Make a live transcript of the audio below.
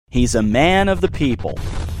He's a man of the people.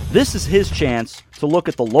 This is his chance to look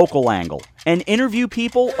at the local angle and interview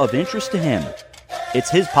people of interest to him. It's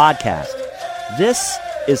his podcast. This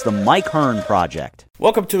is the Mike Hearn Project.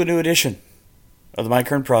 Welcome to a new edition of the Mike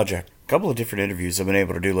Hearn Project. A couple of different interviews I've been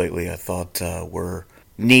able to do lately I thought were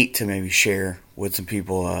neat to maybe share with some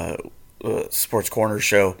people. Sports Corner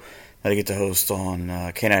show that I get to host on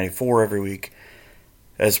K94 every week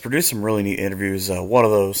has produced some really neat interviews. One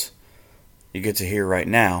of those you get to hear right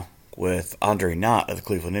now with Andre Knott of the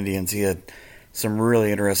Cleveland Indians. He had some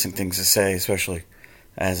really interesting things to say, especially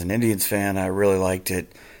as an Indians fan. I really liked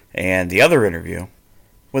it. And the other interview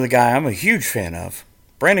with a guy I'm a huge fan of,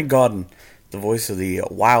 Brandon Gaudin, the voice of the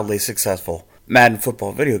wildly successful Madden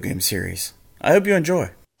football video game series. I hope you enjoy.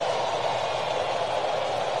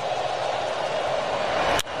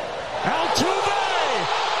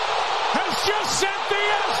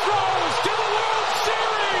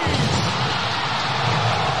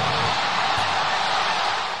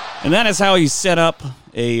 And that is how he set up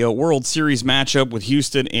a World Series matchup with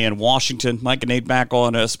Houston and Washington. Mike and Nate back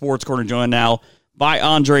on Sports Corner, joined now by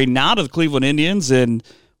Andre Knott of the Cleveland Indians. And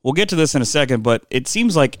we'll get to this in a second, but it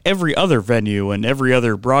seems like every other venue and every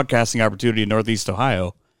other broadcasting opportunity in Northeast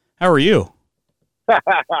Ohio. How are you?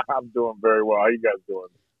 I'm doing very well. How are you guys doing?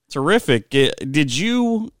 Terrific. Do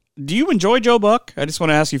you enjoy Joe Buck? I just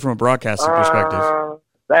want to ask you from a broadcasting perspective.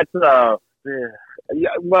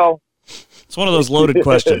 Well, it's one of those loaded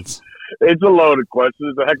questions. It's a loaded question.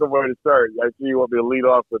 It's a heck of a way to start. I see you want me to lead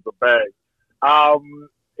off with the bang.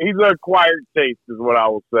 He's an acquired taste is what I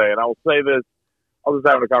will say. And I will say this. I was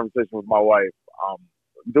having a conversation with my wife.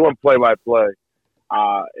 Doing play-by-play,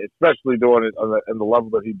 especially doing it in the level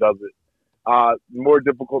that he does it, more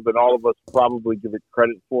difficult than all of us probably give it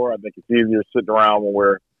credit for. I think it's easier sitting around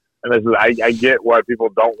when and this is, I get why people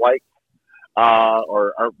don't like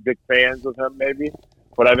or aren't big fans of him maybe.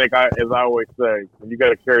 But I think, as I always say, when you got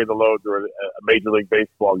to carry the load through a Major League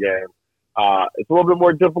Baseball game, it's a little bit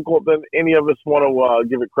more difficult than any of us want to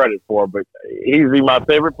give it credit for. But is he my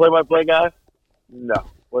favorite play-by-play guy? No,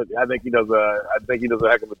 but I think he does a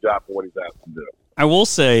heck of a job for what he's asked to do. I will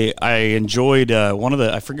say I enjoyed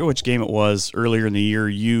I forget which game it was earlier in the year.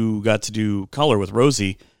 You got to do color with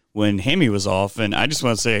Rosie when Hammy was off, and I just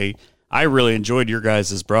want to say I really enjoyed your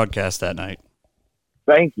guys' broadcast that night.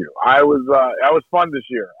 Thank you. I was fun this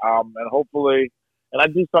year, and hopefully, and I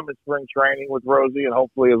do some in spring training with Rosie, and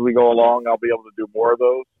hopefully as we go along, I'll be able to do more of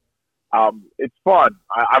those. It's fun.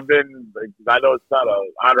 I know it's not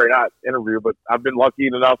a Andre Knott interview, but I've been lucky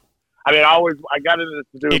enough. I mean, I got into this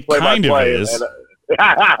to do play-by-play.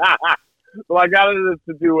 Well, I got into this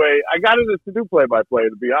to do play-by-play,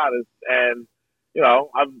 to be honest. And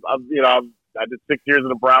I did 6 years in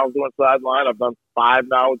the Browns doing sideline. I've done 5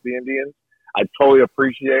 now with the Indians. I totally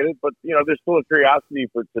appreciate it, but there's still a curiosity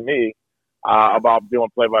to me about doing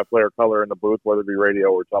play-by-play or color in the booth, whether it be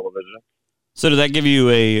radio or television. So did that give you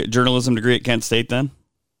a journalism degree at Kent State then?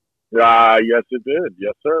 Yes, it did.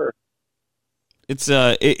 Yes, sir.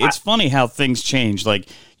 It's funny how things change. Like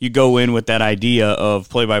you go in with that idea of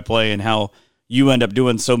play-by-play and how you end up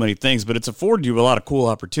doing so many things, but it's afforded you a lot of cool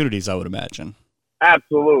opportunities, I would imagine.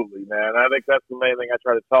 Absolutely, man. I think that's the main thing I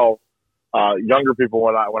try to tell younger people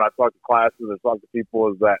when I talk to classes and talk to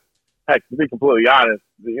people is that, heck, to be completely honest,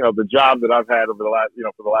 the job that I've had over the last,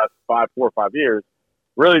 for the last 4 or 5 years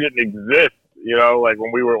really didn't exist, like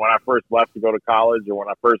when I first left to go to college or when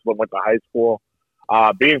I first went to high school,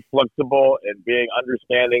 being flexible and being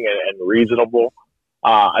understanding and reasonable,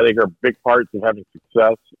 I think are big parts of having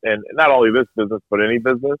success. And not only this business, but any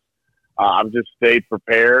business. I've just stayed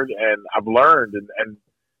prepared and I've learned and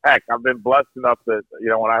heck, I've been blessed enough that,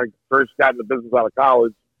 when I first got into business out of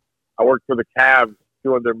college, I worked for the Cavs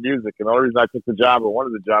doing their music. And the only reason I took the job or one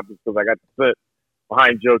of the jobs is because I got to sit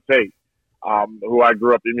behind Joe Tate, who I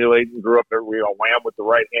grew up emulating, grew up there, wham with the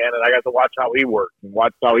right hand. And I got to watch how he worked and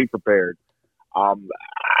watch how he prepared.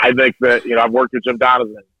 I think that, I've worked with Jim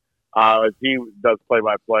Donovan as he does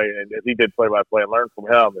play-by-play and as he did play-by-play and learned from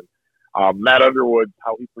him. And Matt Underwood,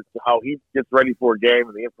 how he gets ready for a game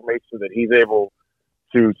and the information that he's able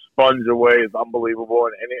to sponge away is unbelievable.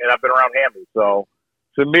 And I've been around Hammy. So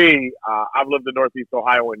to me, I've lived the Northeast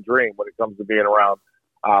Ohioan dream when it comes to being around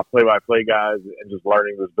play-by-play guys and just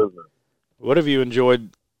learning this business. What have you enjoyed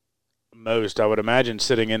most? I would imagine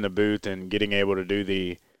sitting in the booth and getting able to do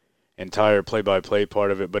the entire play-by-play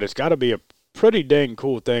part of it, but it's got to be a pretty dang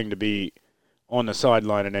cool thing to be on the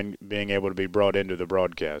sideline and then being able to be brought into the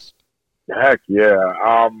broadcast. Heck yeah.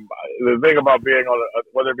 The thing about being on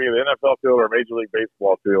whether it be the NFL field or Major League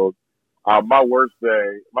Baseball field, my worst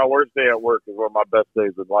day at work is one of my best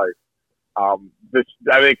days in life. I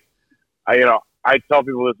think I tell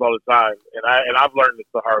people this all the time, and I've learned this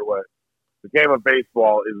the hard way. The game of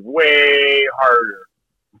baseball is way harder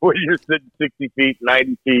when you're sitting 60 feet,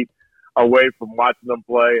 90 feet away from watching them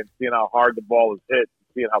play and seeing how hard the ball is hit,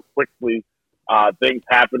 seeing how quickly things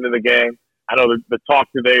happen in the game. I know the talk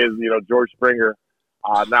today is, George Springer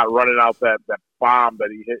not running out that bomb that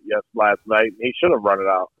he hit last night. He should have run it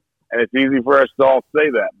out. And it's easy for us to all say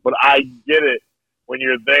that. But I get it when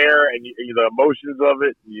you're there and the emotions of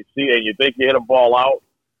it, you see and you think you hit a ball out.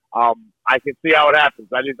 I can see how it happens.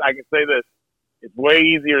 I can say this. It's way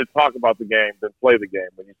easier to talk about the game than play the game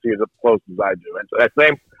when you see it as close as I do. And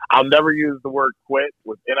so I'll never use the word quit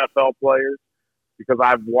with NFL players because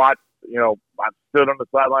I've watched, I've stood on the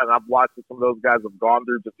sideline and I've watched what some of those guys have gone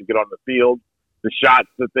through just to get on the field, the shots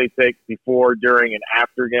that they take before, during, and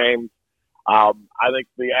after games. I think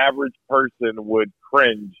the average person would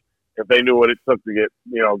cringe if they knew what it took to get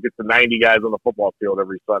the 90 guys on the football field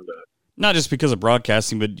every Sunday. Not just because of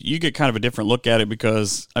broadcasting, but you get kind of a different look at it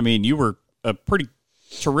because, you were a pretty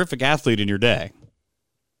terrific athlete in your day.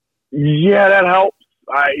 Yeah, that helps.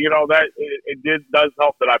 It does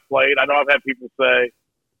help that I played. I know I've had people say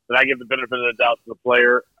that I give the benefit of the doubt to the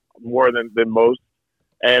player more than most,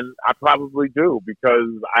 and I probably do because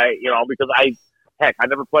I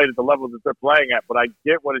never played at the level that they're playing at, but I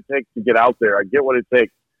get what it takes to get out there. I get what it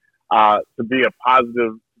takes to be a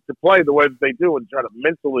positive, to play the way that they do and try to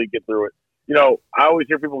mentally get through it. I always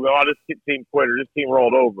hear people go, "Oh, this team quit or this team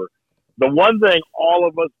rolled over." The one thing all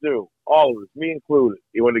of us do, all of us, me included,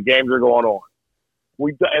 when the games are going on,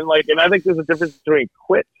 and I think there's a difference between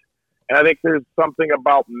quit and I think there's something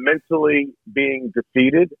about mentally being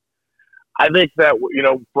defeated. I think that,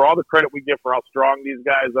 for all the credit we give for how strong these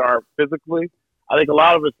guys are physically, I think a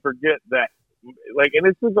lot of us forget that, and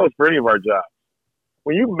this goes for any of our jobs.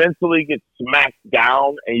 When you mentally get smacked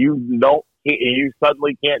down and you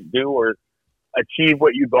suddenly can't do or achieve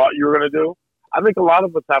what you thought you were going to do, I think a lot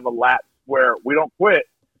of us have a lapse where we don't quit,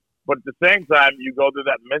 but at the same time, you go through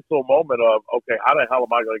that mental moment of, okay, how the hell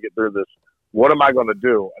am I going to get through this? What am I going to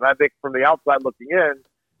do? And I think from the outside looking in,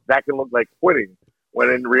 that can look like quitting, when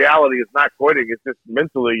in reality, it's not quitting. It's just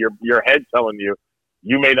mentally your head telling you,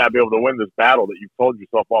 you may not be able to win this battle that you've told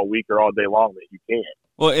yourself all week or all day long that you can't.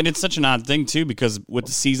 Well, and it's such an odd thing, too, because with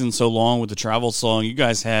the season so long, with the travel so long, you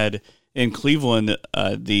guys had in Cleveland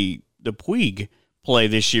the Puig play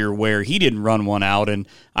this year where he didn't run one out. And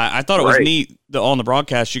I thought it was neat on the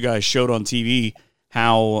broadcast you guys showed on TV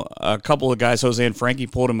how a couple of guys, Jose and Frankie,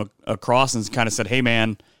 pulled him across and kind of said, "Hey,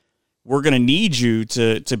 man, we're going to need you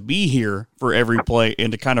to be here for every play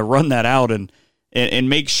and to kind of run that out and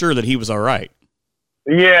make sure that he was all right."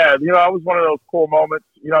 Yeah, it was one of those cool moments.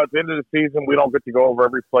 At the end of the season, we don't get to go over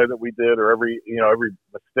every play that we did or every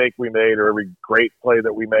mistake we made or every great play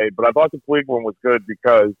that we made. But I thought the Puig one was good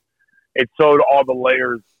because it showed all the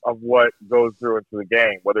layers of what goes through into the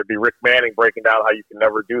game, whether it be Rick Manning breaking down how you can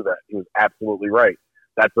never do that. He was absolutely right.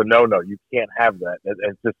 That's a no-no. You can't have that.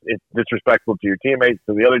 It's disrespectful to your teammates,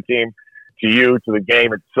 to the other team, to you, to the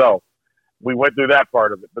game itself. We went through that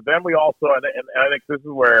part of it. But then we also, and I think this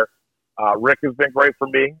is where Rick has been great for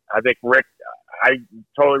me. I think I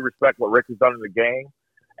totally respect what Rick has done in the game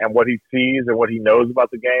and what he sees and what he knows about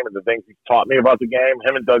the game and the things he's taught me about the game.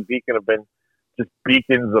 Him and Doug Deacon have been just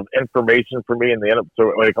beacons of information for me in the end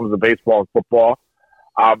when it comes to baseball and football.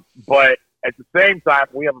 But at the same time,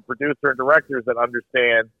 we have a producer and directors that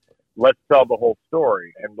understand, let's tell the whole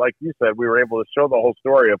story. And like you said, we were able to show the whole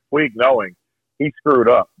story of Puig knowing he screwed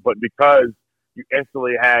up. But because you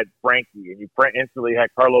instantly had Frankie and you instantly had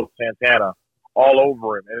Carlos Santana all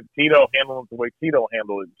over him, and Tito handled it the way Tito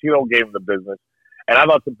handled it. Tito gave him the business. And I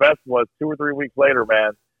thought the best was 2 or 3 weeks later,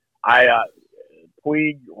 man,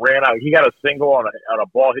 Puig ran out. He got a single on a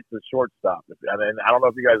ball hit to the shortstop. And I don't know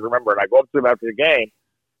if you guys remember. And I go up to him after the game,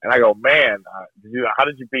 and I go, "Man, how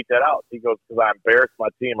did you beat that out?" He goes, "Because I embarrassed my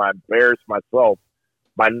team. I embarrassed myself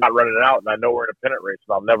by not running it out, and I know we're in a pennant race,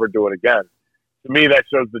 and I'll never do it again." To me, that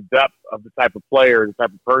shows the depth of the type of player, the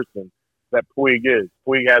type of person that Puig is.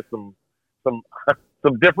 Puig has some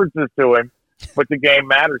differences to him, but the game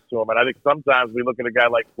matters to him. And I think sometimes we look at a guy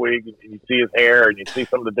like Puig, and you see his hair, and you see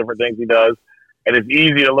some of the different things he does, and it's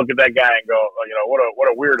easy to look at that guy and go, what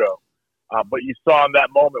a weirdo. But you saw in that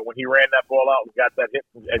moment when he ran that ball out and got that hit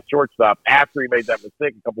at shortstop after he made that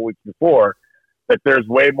mistake a couple weeks before, that there's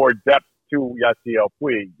way more depth to Yasiel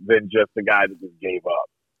Puig than just a guy that just gave up.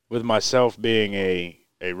 With myself being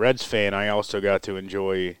a Reds fan, I also got to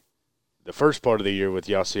enjoy the first part of the year with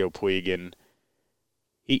Yasiel Puig, and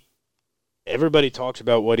everybody talks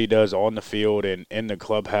about what he does on the field and in the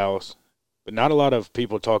clubhouse. but not a lot of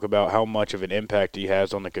people talk about how much of an impact he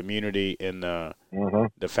has on the community and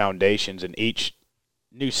the foundations in each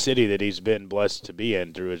new city that he's been blessed to be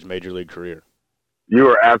in through his major league career. You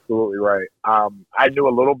are absolutely right. I knew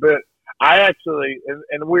a little bit. I actually,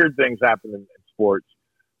 and weird things happen in sports.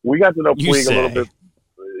 We got to know Puig a little bit.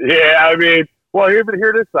 Yeah, I mean, well, hear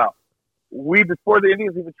this out. Before the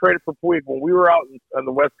Indians even traded for Puig, when we were out on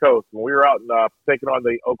the West Coast, when we were out taking on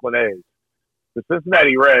the Oakland A's, the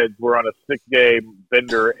Cincinnati Reds were on a 6-game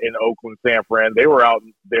bender in Oakland, San Fran. They were out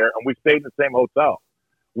there, and we stayed in the same hotel.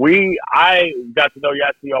 I got to know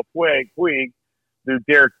Yasiel Puig through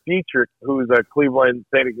Derek Dietrich, who's a Cleveland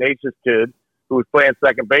St. Ignatius kid who was playing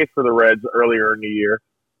second base for the Reds earlier in the year.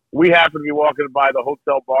 We happened to be walking by the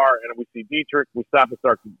hotel bar, and we see Dietrich. We stop to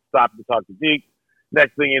talk to Deke.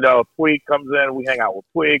 Next thing you know, Puig comes in. We hang out with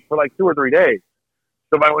Puig for like 2 or 3 days.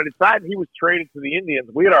 So by when it decided he was traded to the Indians,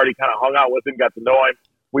 we had already kind of hung out with him, got to know him.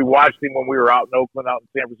 We watched him when we were out in Oakland, out in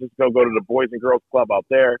San Francisco, go to the Boys and Girls Club out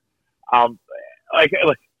there. Like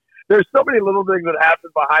there's so many little things that happen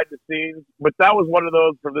behind the scenes, but that was one of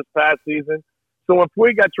those for this past season. So when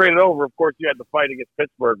Puig got traded over, of course, you had the fight against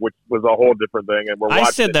Pittsburgh, which was a whole different thing. And I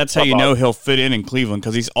said that's how you know he'll fit in Cleveland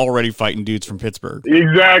because he's already fighting dudes from Pittsburgh.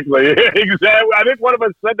 Exactly. I think one of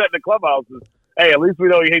us said that in the clubhouse. Hey, at least we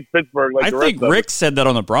know he hates Pittsburgh. Like I think Rick said that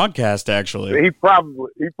on the broadcast, actually. He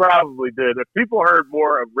probably did. If people heard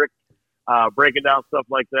more of Rick breaking down stuff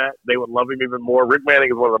like that, they would love him even more. Rick Manning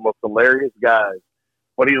is one of the most hilarious guys.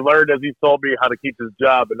 But he learned, as he told me, how to keep his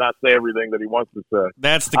job and not say everything that he wants to say.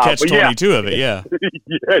 That's the catch-22 of it, yeah.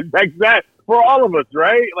 Yeah, exactly. For all of us,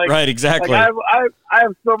 right? Right, exactly. Like I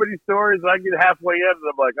have so many stories, I get halfway in, and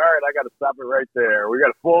I'm like, all right, I got to stop it right there. We got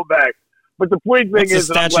to pull back. But the Puig thing is... What's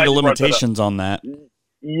the statute of limitations on that?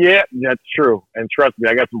 Yeah, that's true. And trust me,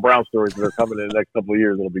 I got some Brown stories that are coming in the next couple of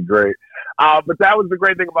years. It'll be great. But that was the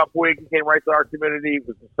great thing about Puig. He came right to our community. He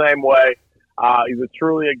was the same way. He's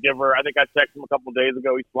truly a giver. I think I texted him a couple of days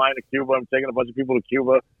ago. He's flying to Cuba. I'm taking a bunch of people to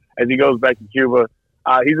Cuba as he goes back to Cuba.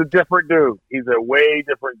 He's a different dude. He's a way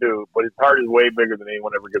different dude, but his heart is way bigger than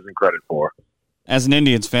anyone ever gives him credit for. As an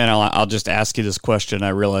Indians fan, I'll just ask you this question. I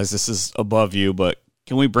realize this is above you, but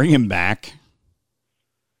can we bring him back?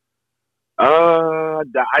 I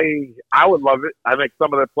would love it. I think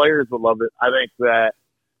some of the players would love it. I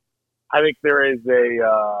think there is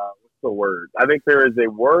the word. I think there is a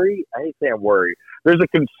worry. I hate saying worry. There's a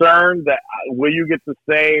concern that will you get the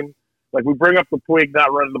same, like we bring up the Puig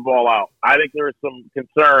not running the ball out. I think there is some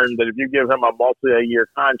concern that if you give him a multi-year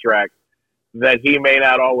contract, that he may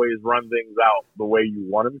not always run things out the way you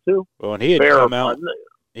want him to. Well, and he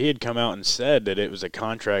had come out and said that it was a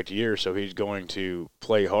contract year, so he's going to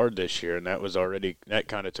play hard this year, and that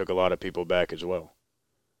kind of took a lot of people back as well.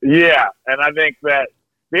 Yeah, and I think that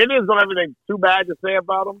the Indians don't have anything too bad to say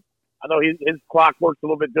about him. I know his clock works a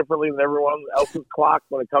little bit differently than everyone else's clock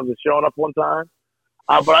when it comes to showing up one time.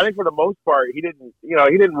 But I think for the most part, he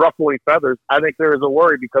didn't ruffle any feathers. I think there is a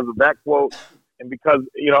worry because of that quote, and because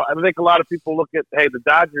I think a lot of people look at the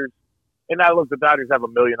Dodgers, and the Dodgers have a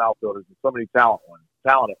million outfielders and so many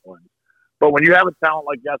talented ones. But when you have a talent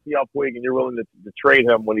like Yasiel Puig and you're willing to trade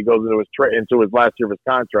him when he goes into his last year of his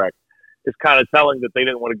contract, it's kind of telling that they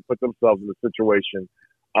didn't want to put themselves in the situation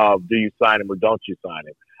of do you sign him or don't you sign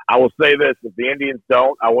him. I will say this, if the Indians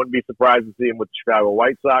don't, I wouldn't be surprised to see him with the Chicago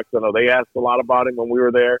White Sox. I know they asked a lot about him when we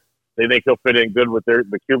were there. They think he'll fit in good with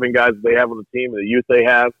the Cuban guys they have on the team, the youth they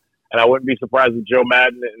have. And I wouldn't be surprised if Joe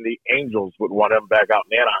Madden and the Angels would want him back out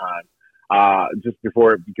in Anaheim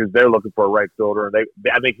because they're looking for a right fielder. And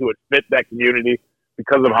I think he would fit that community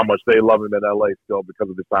because of how much they love him in L.A. still because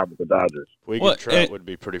of his time with the Dodgers. Trout would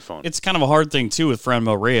be pretty fun. It's kind of a hard thing, too, with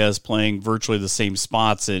Franmil Reyes playing virtually the same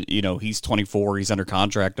spots. And, he's 24, he's under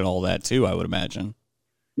contract and all that, too, I would imagine.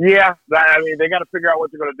 Yeah, I mean, they got to figure out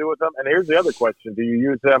what they're going to do with him. And here's the other question. Do you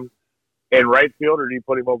use him in right field or do you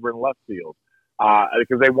put him over in left field?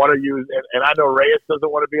 Because they want to use – and I know Reyes doesn't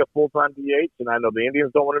want to be a full-time DH, and I know the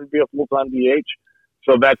Indians don't want him to be a full-time DH.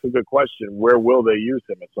 So that's a good question. Where will they use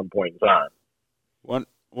him at some point in time? One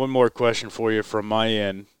more question for you from my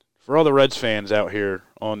end. For all the Reds fans out here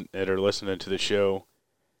that are listening to the show,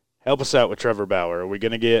 help us out with Trevor Bauer. Are we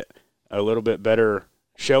going to get a little bit better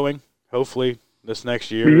showing, hopefully, this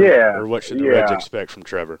next year? Yeah. Or what should the Reds expect from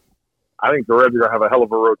Trevor? I think the Reds are going to have a hell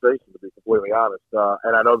of a rotation, to be completely honest.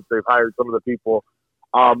 And I know that they've hired some of the people.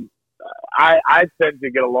 I tend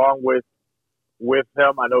to get along with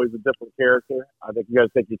him. I know he's a different character. I think you got to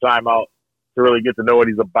take your time out to really get to know what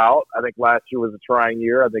he's about. I think last year was a trying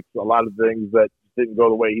year. I think a lot of things that didn't go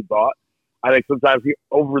the way he thought. I think sometimes he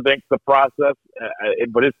overthinks the process,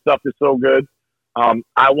 but his stuff is so good.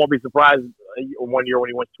 I won't be surprised one year when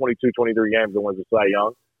he wins 22, 23 games and wins the Cy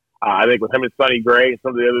Young. I think with him and Sonny Gray and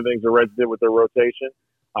some of the other things the Reds did with their rotation,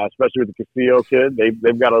 especially with the Castillo kid,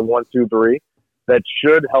 they've got a 1-2-3 that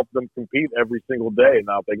should help them compete every single day.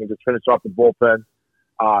 Now, if they can just finish off the bullpen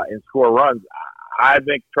and score runs, I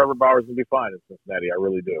think Trevor Bauer's going to be fine in Cincinnati. I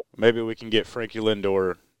really do. Maybe we can get Frankie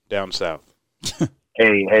Lindor down south.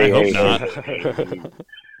 Hey.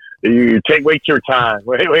 You wait your time.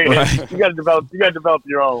 Wait. Right. You got to develop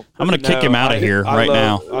your own. I'm going to kick him out of here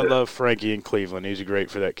now. I love Frankie in Cleveland. He's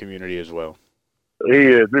great for that community as well. He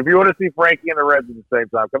is. If you want to see Frankie and the Reds at the same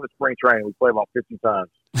time, come to spring training. We play about 50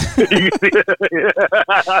 times.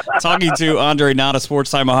 Talking to Andre Knott of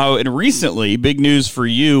Sports Time Ohio, and recently, big news for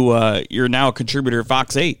you. You're now a contributor at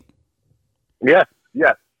Fox 8. Yes.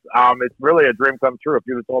 It's really a dream come true. If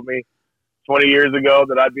you'd have told me 20 years ago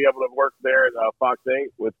that I'd be able to work there at Fox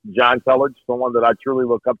 8 with John Tellage, someone that I truly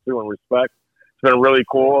look up to and respect. It's been really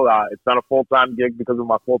cool. It's not a full-time gig because of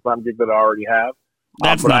my full-time gig that I already have.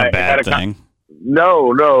 That's not a bad thing.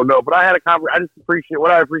 No. But I had a conversation. I just appreciate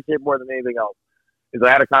what I appreciate more than anything else is I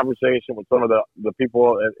had a conversation with some of the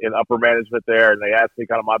people in upper management there, and they asked me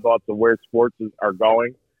kind of my thoughts of where sports are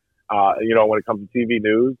going. When it comes to TV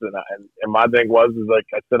news, and my thing was like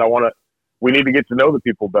I said, we need to get to know the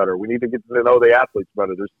people better. We need to get to know the athletes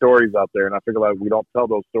better. There's stories out there, and I figure like we don't tell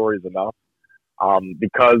those stories enough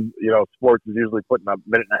because sports is usually put in a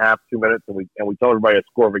minute and a half, 2 minutes, and we tell everybody a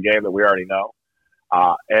score of a game that we already know,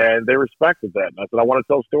 and they respected that. And I said I want to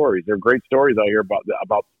tell stories. There are great stories out here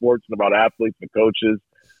about sports and about athletes and coaches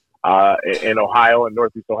in Ohio and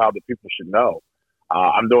Northeast Ohio that people should know.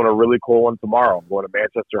 I'm doing a really cool one tomorrow. I'm going to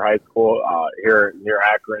Manchester High School here near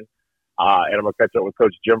Akron. And I'm going to catch up with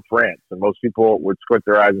Coach Jim France. And most people would squint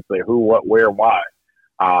their eyes and say, who, what, where, why?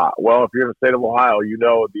 Well, if you're in the state of Ohio, you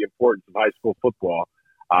know the importance of high school football.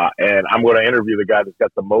 And I'm going to interview the guy that's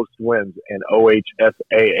got the most wins in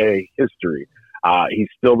OHSAA history. He's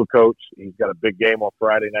still the coach. He's got a big game on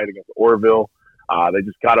Friday night against Orville. They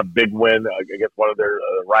just got a big win against one of their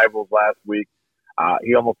rivals last week.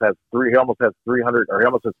 He almost has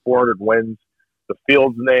 400 wins. The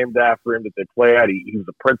field's named after him that they play at. He was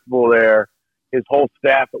the principal there. His whole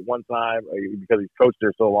staff at one time, because he's coached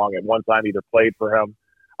there so long, at one time either played for him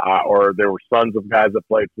or there were sons of guys that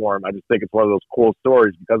played for him. I just think it's one of those cool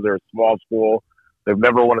stories because they're a small school. They've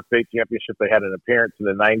never won a state championship. They had an appearance in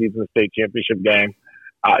the 90s in the state championship game.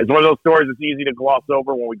 It's one of those stories that's easy to gloss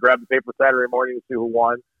over when we grab the paper Saturday morning to see who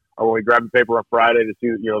won, or when we grab the paper on Friday to see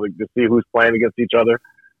who's playing against each other.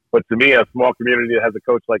 But to me, a small community that has a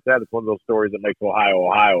coach like that, it's one of those stories that makes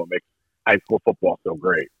Ohio. It makes high school football so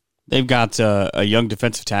great. They've got a young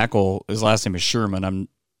defensive tackle. His last name is Sherman.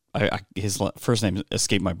 His first name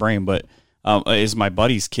escaped my brain, but is my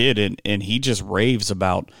buddy's kid, and he just raves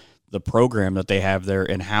about the program that they have there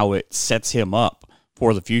and how it sets him up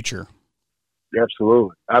for the future.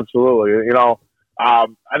 Absolutely. I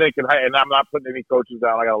think, and I'm not putting any coaches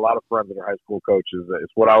down. I got a lot of friends that are high school coaches.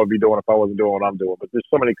 It's what I would be doing if I wasn't doing what I'm doing. But there's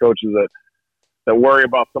so many coaches that worry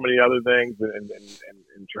about so many other things and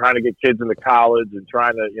trying to get kids into college and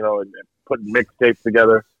trying to, and putting mixtapes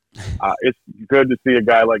together. It's good to see a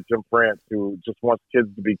guy like Jim France who just wants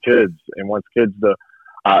kids to be kids and wants kids to,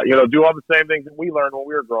 do all the same things that we learned when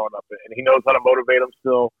we were growing up. And he knows how to motivate them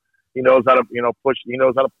still. He knows how to, push. He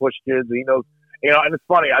knows how to push kids. He knows. And it's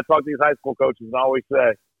funny, I talk to these high school coaches and I always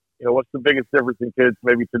say, what's the biggest difference in kids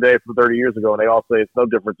maybe today from 30 years ago? And they all say it's no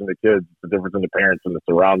difference in the kids. It's the difference in the parents and the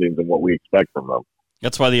surroundings and what we expect from them.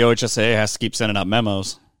 That's why the OHSAA has to keep sending out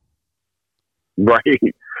memos. Right.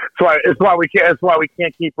 It's why we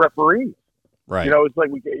can't keep referees. Right. It's like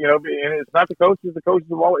and it's not the coaches. The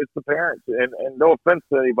coaches are always, it's the parents. And no offense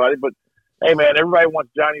to anybody, but hey man, everybody wants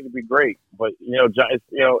Johnny to be great. But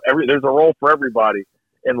there's a role for everybody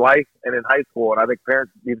in life and in high school, and I think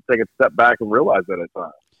parents need to take a step back and realize that at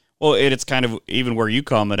times. Well, it's kind of even where you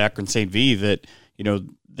come at Akron St. V that,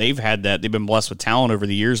 they've had that. They've been blessed with talent over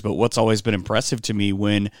the years, but what's always been impressive to me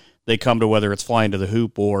when they come to whether it's flying to the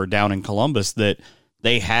hoop or down in Columbus, that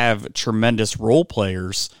they have tremendous role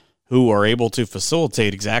players who are able to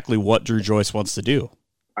facilitate exactly what Drew Joyce wants to do.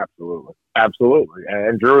 Absolutely.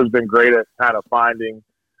 And Drew has been great at kind of finding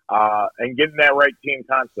and getting that right team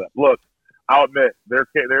concept. Look, I'll admit, there's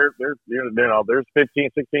 15,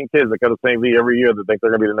 16 kids that go to St. V every year that think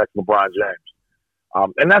they're going to be the next LeBron James.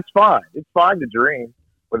 And that's fine. It's fine to dream,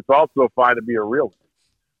 but it's also fine to be a realist.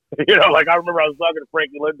 I remember I was talking to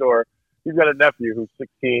Frankie Lindor. He's got a nephew who's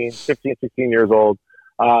 15, 16 years old.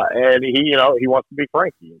 And he wants to be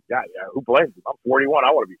Frankie. Yeah, who blames him? I'm 41.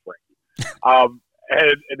 I want to be Frankie.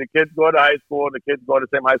 And the kids go to high school, and the kids go to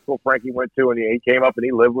the same high school Frankie went to, and he came up and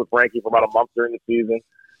he lived with Frankie for about a month during the season.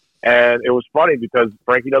 And it was funny because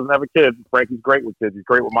Frankie doesn't have a kid. Frankie's great with kids. He's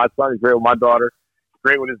great with my son. He's great with my daughter. He's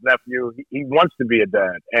great with his nephew. He wants to be a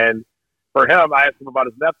dad. And for him, I asked him about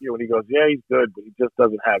his nephew, and he goes, yeah, he's good, but he just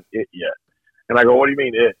doesn't have it yet. And I go, what do you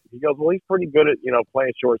mean it? He goes, well, he's pretty good at,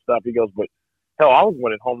 playing shortstop. He goes, but hell, I was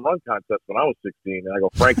winning home run contests when I was 16. And I go,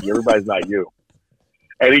 Frankie, everybody's not you.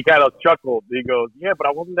 And he kind of chuckled. He goes, yeah, but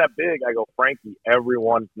I wasn't that big. I go, Frankie,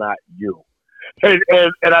 everyone's not you. And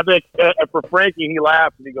I think for Frankie, he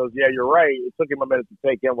laughed and he goes, yeah, you're right. It took him a minute to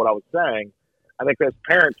take in what I was saying. I think as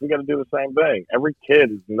parents, we got to do the same thing. Every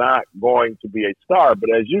kid is not going to be a star.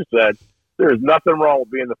 But as you said, there is nothing wrong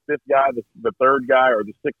with being the fifth guy, the third guy, or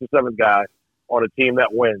the sixth or seventh guy on a team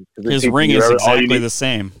that wins. His ring is exactly the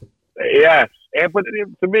same. Yes. But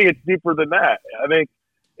to me, it's deeper than that. I think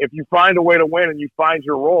if you find a way to win and you find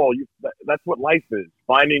your role, that's what life is,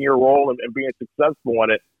 finding your role and being successful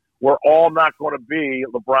in it. We're all not going to be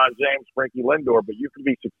LeBron James, Frankie Lindor, but you can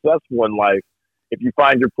be successful in life if you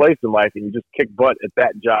find your place in life and you just kick butt at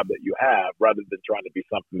that job that you have rather than trying to be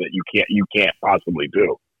something that you can't possibly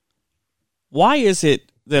do. Why is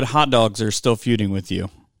it that hot dogs are still feuding with you?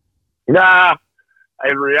 Nah,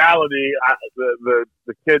 in reality, the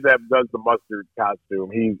kid that does the mustard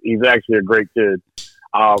costume, he's actually a great kid.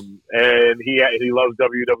 And he loves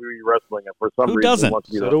WWE wrestling, and for some Who reason, doesn't? he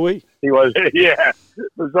wants me So to, do we. He was, yeah.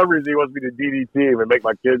 For some reason, he wants me to DDT him and make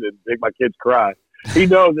my kids cry. He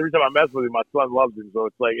knows every time I mess with him, my son loves him. So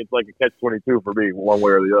it's like a catch-22 for me, one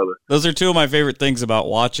way or the other. Those are two of my favorite things about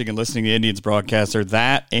watching and listening to Indians broadcasts. Are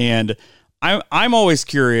that, and I'm always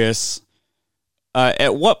curious.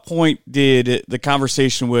 At what point did the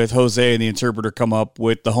conversation with Jose and the interpreter come up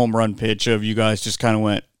with the home run pitch of you guys just kind of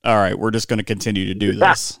went, all right, we're just going to continue to do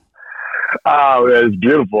this? Oh, it's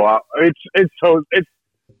beautiful. It's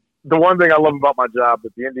the one thing I love about my job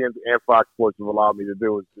that the Indians and Fox Sports have allowed me to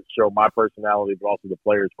do is to show my personality, but also the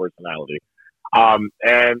players' personality.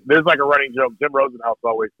 And there's like a running joke. Jim Rosenhaus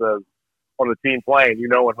always says on the team plane, you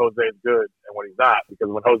know when Jose is good and when he's not, because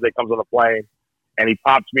when Jose comes on the plane and he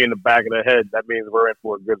pops me in the back of the head, that means we're in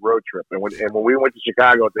for a good road trip. And when we went to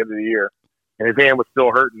Chicago at the end of the year, and his hand was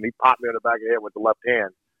still hurting, he popped me in the back of the head with the left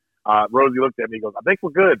hand. Rosie looked at me. He goes, I think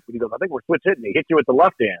we're good. But he goes, I think we're switch hitting. He hit you with the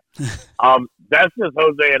left hand. That's just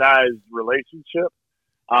Jose and I's relationship.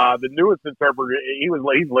 The newest interpreter, he's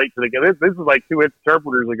late to the game. This is like two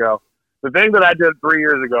interpreters ago. The thing that I did 3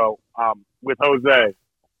 years ago with Jose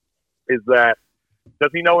is that,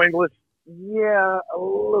 does he know English? Yeah, a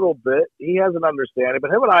little bit. He has an understanding.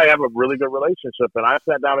 But him and I have a really good relationship. And I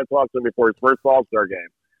sat down and talked to him before his first All-Star game.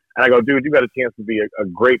 And I go, dude, you got a chance to be a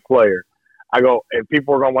great player. I go, and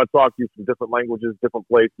people are going to want to talk to you from different languages, different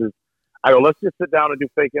places. I go, let's just sit down and do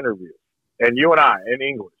fake interviews. And you and I, in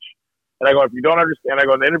English. And I go, if you don't understand, I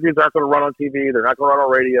go, the interviews aren't going to run on TV. They're not going to run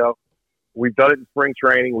on radio. We've done it in spring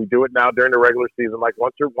training. We do it now during the regular season, like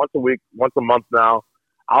once a week, once a month now.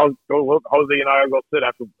 I'll go, Jose and I will go sit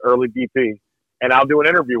after early BP, and I'll do an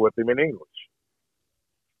interview with him in English.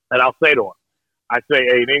 And I'll say to him, I say,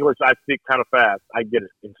 hey, in English, I speak kind of fast. I get it.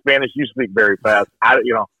 In Spanish, you speak very fast.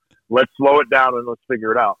 Let's slow it down and let's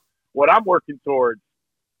figure it out. What I'm working towards,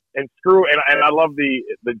 and I love the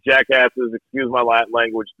jackasses, excuse my Latin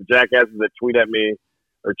language, the jackasses that tweet at me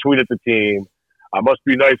or tweet at the team. I must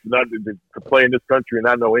be nice to play in this country and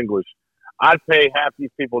not know English. I'd pay half these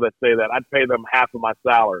people that say that. I'd pay them half of my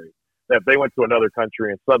salary. That if they went to another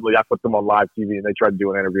country and suddenly I put them on live TV and they tried to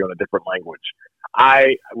do an interview in a different language.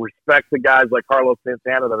 I respect the guys like Carlos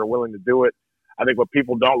Santana that are willing to do it. I think what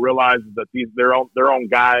people don't realize is that their own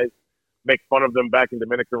guys make fun of them back in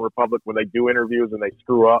Dominican Republic when they do interviews and they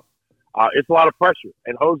screw up. It's a lot of pressure.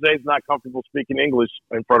 And Jose's not comfortable speaking English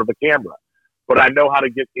in front of a camera. But I know how to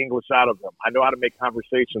get English out of him. I know how to make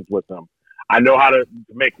conversations with him. I know how to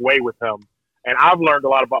make way with him. And I've learned a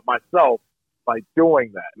lot about myself by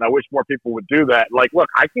doing that. And I wish more people would do that. Like, look,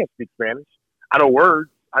 I can't speak Spanish. I know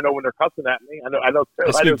words. I know when they're cussing at me. I know.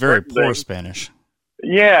 I speak very poor Spanish.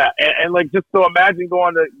 Yeah, and like just so imagine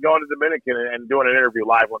going to Dominican and doing an interview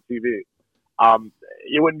live on TV.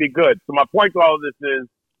 It wouldn't be good. So my point to all of this is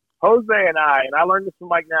Jose and I learned this from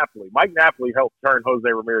Mike Napoli. Mike Napoli helped turn Jose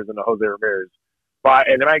Ramirez into Jose Ramirez.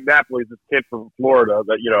 And Mike Napoli is this kid from Florida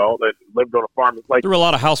that lived on a farm. It's like there were a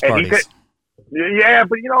lot of house parties. Yeah,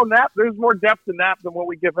 but Nap, there's more depth to Nap than what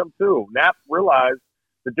we give him too. Nap realized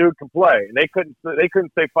the dude can play, and they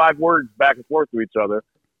couldn't say 5 words back and forth to each other.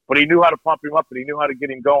 But he knew how to pump him up, and he knew how to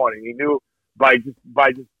get him going, and he knew by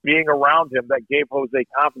just being around him that gave Jose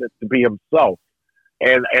confidence to be himself.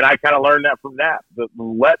 And I kind of learned that from Nap.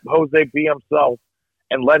 Let Jose be himself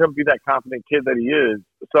and let him be that confident kid that he is.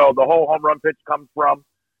 So the whole home run pitch comes from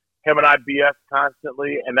him and I BS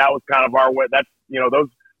constantly, and that was kind of our way. That's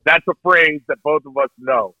that's a phrase that both of us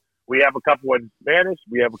know. We have a couple in Spanish,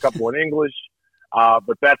 we have a couple in English,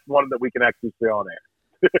 but that's one that we can actually say on air.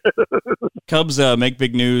 Cubs make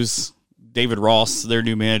big news. David Ross, their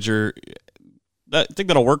new manager. I think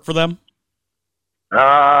that'll work for them. Yeah.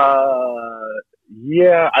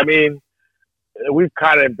 I mean, we've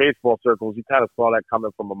kind of in baseball circles, you kind of saw that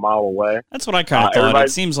coming from a mile away. That's what I kind of thought.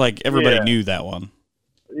 It seems like everybody knew that one.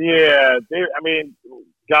 Yeah. I mean,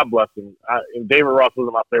 God bless him. And David Ross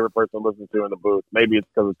wasn't my favorite person to listen to in the booth. Maybe it's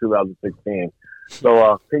because of 2016.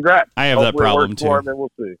 So, congrats. I have that problem too. And we'll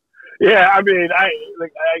see. Yeah, I mean, I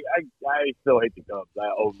still hate the Cubs.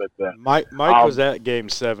 I'll admit that. Mike was at Game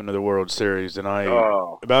 7 of the World Series, and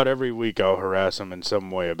about every week I'll harass him in some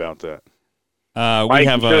way about that. Mike,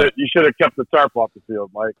 you should have kept the tarp off the field,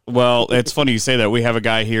 Mike. Well, it's funny you say that. We have a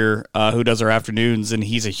guy here who does our afternoons, and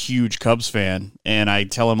he's a huge Cubs fan. And I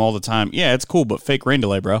tell him all the time, yeah, it's cool, but fake rain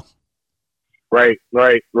delay, bro. Right.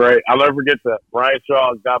 I'll never forget that. Brian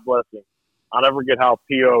Shaw, God bless him. I'll never forget how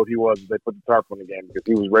PO'd he was when they put the tarp on the game because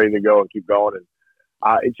he was ready to go and keep going.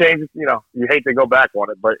 And it changes, you hate to go back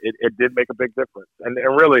on it, but it did make a big difference. And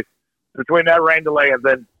really, between that rain delay and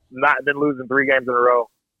then losing 3 games in a row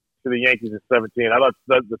to the Yankees in 17, I thought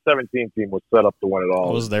the 17 team was set up to win it all.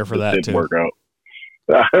 I was there for that, didn't too. Work out.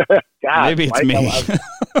 God, maybe it's Mike, me.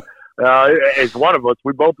 It's one of us.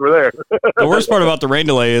 We both were there. The worst part about the rain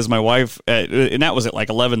delay is my wife, and that was at like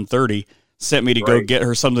 11:30, sent me to go get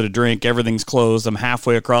her something to drink. Everything's closed. I'm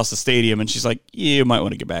halfway across the stadium, and she's like, you might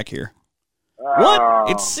want to get back here. What?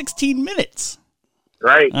 It's 16 minutes.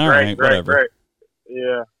 Right. Whatever.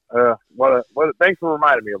 Yeah. Thanks for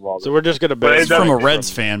reminding me of all this. So we're just going to bet. It's from a Reds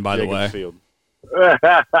fan, by the way.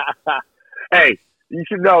 Hey, you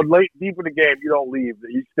should know, deep in the game, you don't leave.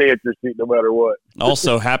 You stay at your seat no matter what.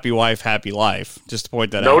 Also, happy wife, happy life. Just to point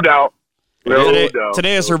that out. No doubt.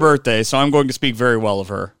 Today is her birthday, so I'm going to speak very well of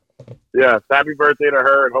her. Yes, happy birthday to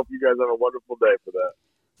her, and hope you guys have a wonderful day for that.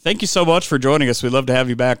 Thank you so much for joining us. We'd love to have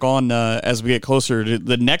you back on as we get closer to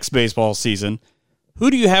the next baseball season.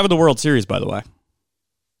 Who do you have in the World Series, by the way?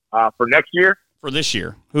 For next year? For this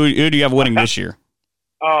year. Who do you have winning this year?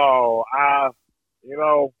 I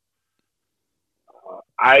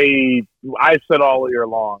said all year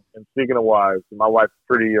long, and speaking of wives, my wife's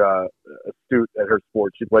pretty astute at her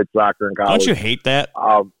sport. She played soccer in college. Don't you hate that?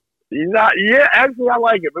 Yeah, actually, I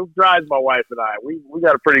like it. It drives my wife and I. We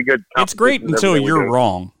got a pretty good. It's great until you're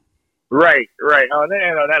wrong. Right. Oh,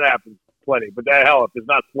 that happens plenty. But hell, if it's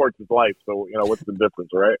not sports, it's life. So what's the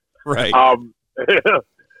difference, right? Right.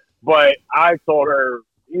 But I told her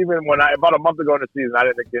even about a month ago in the season, I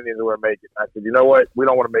didn't think the Indians were going to make it. I said, you know what? We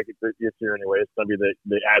don't want to make it this year anyway. It's going to be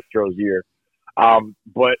the Astros year.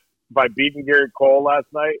 But by beating Garrett Cole last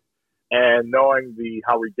night, and knowing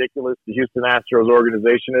how ridiculous the Houston Astros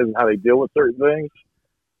organization is and how they deal with certain things,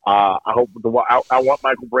 I hope I want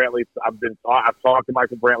Michael Brantley. I've talked to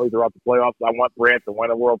Michael Brantley throughout the playoffs. I want Brant to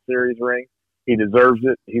win a World Series ring. He deserves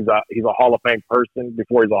it. He's a Hall of Fame person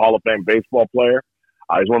before he's a Hall of Fame baseball player.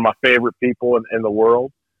 He's one of my favorite people in the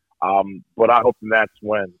world. But I hope the Nats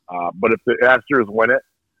win. But if the Astros win it,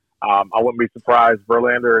 I wouldn't be surprised.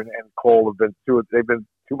 Verlander and Cole have been they've been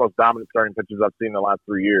two most dominant starting pitchers I've seen in the last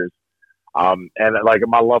 3 years. And like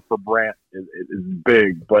my love for Brant is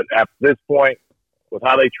big, but at this point, with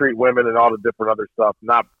how they treat women and all the different other stuff, and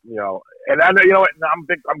I know, I'm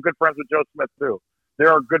good friends with Joe Smith too. There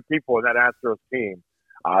are good people in that Astros team.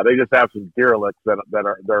 They just have some derelicts that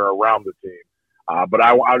are around the team. But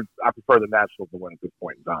I prefer the Nationals to win at this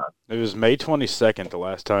point in time. It was May 22nd, the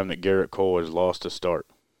last time that Garrett Cole has lost a start.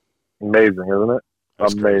 Amazing, isn't it?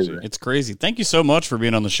 That's amazing. Crazy. It's crazy. Thank you so much for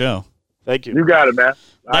being on the show. Thank you. You got it, man.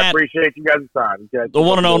 I appreciate you guys' time. The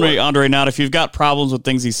one and only Andre Knott. If you've got problems with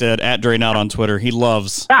things he said, at Dre Knott on Twitter. He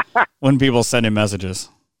loves when people send him messages.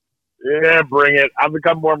 Yeah, bring it. I've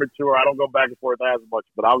become more mature. I don't go back and forth as much,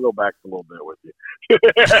 but I'll go back a little bit with you.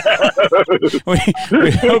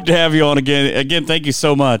 we hope to have you on again. Again, thank you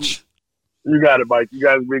so much. You got it, Mike. You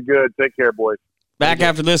guys be good. Take care, boys. Back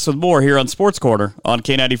after this with more here on Sports Corner on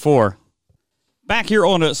K94. Back here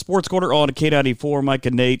on a Sports Corner on K94, Mike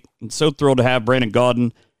and Nate. I'm so thrilled to have Brandon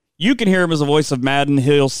Gaudin. You can hear him as the voice of Madden.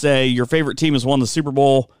 He'll say your favorite team has won the Super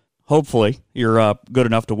Bowl. Hopefully, you're good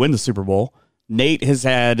enough to win the Super Bowl. Nate has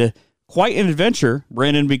had quite an adventure,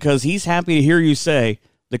 Brandon, because he's happy to hear you say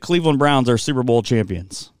the Cleveland Browns are Super Bowl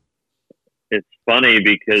champions. It's funny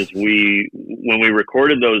because when we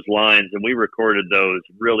recorded those lines, and we recorded those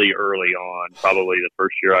really early on, probably the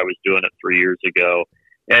first year I was doing it 3 years ago.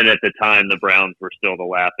 And at the time, the Browns were still the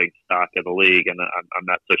laughing stock of the league, and I'm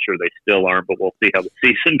not so sure they still aren't, but we'll see how the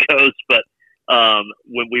season goes. But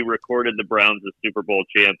when we recorded the Browns as Super Bowl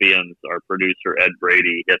champions, our producer Ed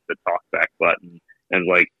Brady hit the talkback button and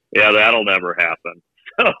was like, "Yeah, that'll never happen."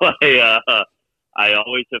 So I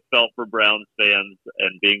always have felt for Browns fans,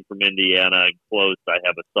 and being from Indiana and close, I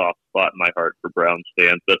have a soft spot in my heart for Browns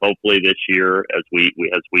fans. But hopefully this year, as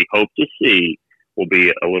we hope to see, will be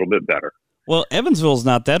a little bit better. Well, Evansville's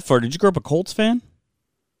not that far. Did you grow up a Colts fan?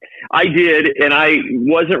 I did, and I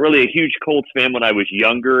wasn't really a huge Colts fan when I was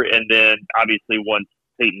younger. And then, obviously, once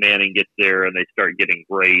Peyton Manning gets there and they start getting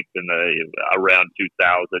great in around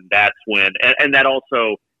 2000, that's when, and that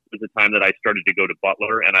also was the time that I started to go to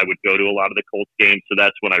Butler, and I would go to a lot of the Colts games. So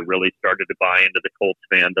that's when I really started to buy into the Colts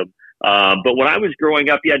fandom. But when I was growing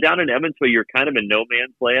up, down in Evansville, you're kind of in no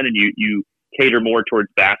man's land, and you cater more towards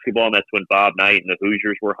basketball, and that's when Bob Knight and the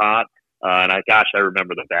Hoosiers were hot. And I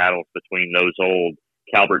remember the battles between those old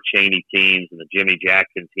Calbert Chaney teams and the Jimmy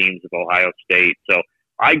Jackson teams of Ohio State. So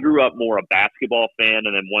I grew up more a basketball fan,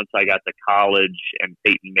 and then once I got to college and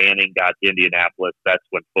Peyton Manning got to Indianapolis, that's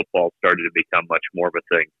when football started to become much more of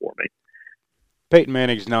a thing for me. Peyton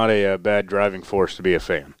Manning's not a bad driving force to be a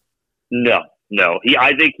fan. No.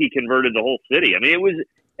 I think he converted the whole city. I mean, it was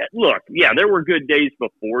 – there were good days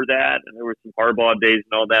before that, and there were some Harbaugh days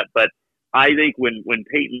and all that, but I think when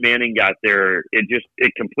Peyton Manning got there,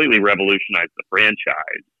 it completely revolutionized the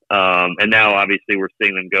franchise. And now, obviously, we're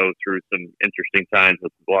seeing them go through some interesting times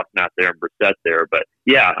with Bluff not there and Brissett there. But,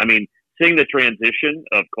 seeing the transition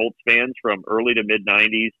of Colts fans from early to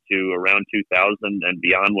mid-'90s to around 2000 and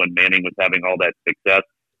beyond when Manning was having all that success,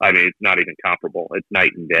 it's not even comparable. It's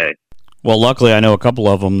night and day. Well, luckily, I know a couple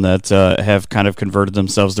of them that have kind of converted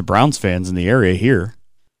themselves to Browns fans in the area here.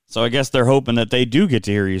 So I guess they're hoping that they do get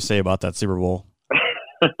to hear you say about that Super Bowl.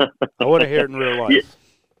 I want to hear it in real life.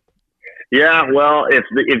 Yeah, well, if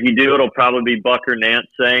you do, it'll probably be Buck or Nance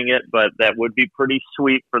saying it, but that would be pretty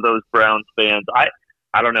sweet for those Browns fans.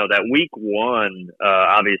 I don't know, that week one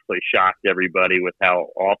obviously shocked everybody with how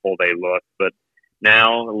awful they looked, but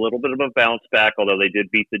now a little bit of a bounce back, although they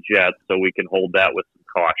did beat the Jets, so we can hold that with some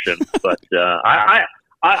caution. But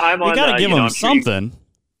I'm on. You got to give them something.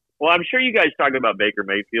 Well, I'm sure you guys talk about Baker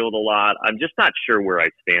Mayfield a lot. I'm just not sure where I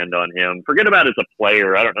stand on him. Forget about as a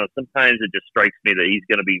player. I don't know. Sometimes it just strikes me that he's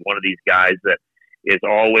going to be one of these guys that is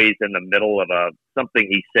always in the middle of something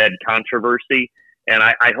he said controversy. And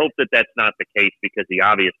I hope that that's not the case because he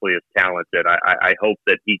obviously is talented. I hope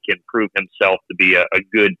that he can prove himself to be a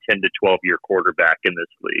good 10 to 12-year quarterback in this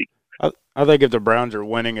league. I think if the Browns are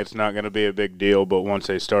winning, it's not going to be a big deal. But once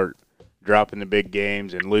they start dropping the big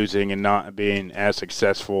games and losing and not being as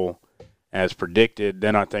successful as predicted,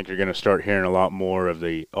 then I think you're going to start hearing a lot more of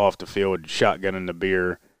the off-the-field shotgunning the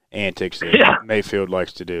beer antics that Mayfield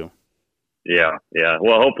likes to do. Yeah.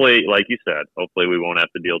 Well, hopefully, like you said, hopefully we won't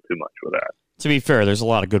have to deal too much with that. To be fair, there's a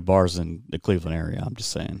lot of good bars in the Cleveland area. I'm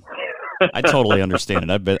just saying. I totally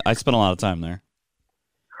understand it. I spent a lot of time there.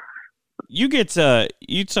 You get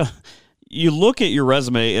you look at your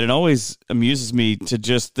resume, and it always amuses me to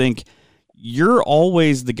just think you're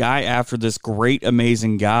always the guy after this great,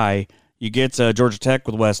 amazing guy. You get Georgia Tech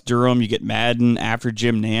with Wes Durham. You get Madden after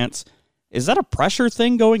Jim Nance. Is that a pressure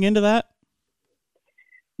thing going into that?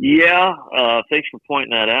 Yeah, thanks for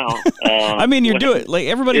pointing that out. I mean, you're doing like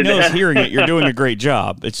everybody knows hearing it. You're doing a great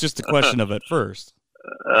job. It's just a question of at first.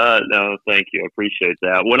 No, thank you. I appreciate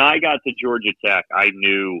that. When I got to Georgia Tech, I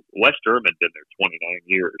knew Wes Durham had been there 29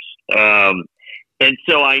 years. And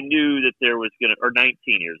so I knew that there was going to, or 19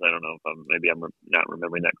 years. I don't know if I'm not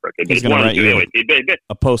remembering that correctly. He's going to write you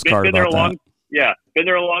a postcard been there about that. Yeah, been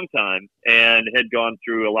there a long time and had gone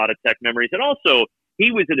through a lot of Tech memories. And also,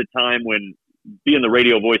 he was at a time when being the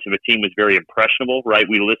radio voice of a team was very impressionable, right?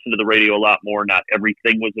 We listened to the radio a lot more. Not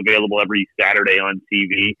everything was available every Saturday on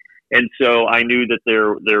TV. And so I knew that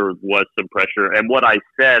there was some pressure. And what I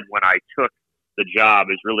said when I took the job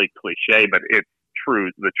is really cliche, but it's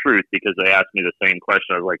the truth, because they asked me the same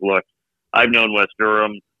question. I was like, look, I've known Wes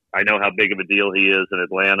Durham. I know how big of a deal he is in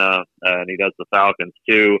Atlanta, and he does the Falcons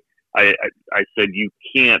too. I said, you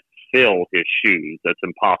can't fill his shoes. That's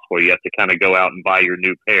impossible. You have to kind of go out and buy your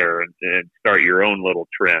new pair and start your own little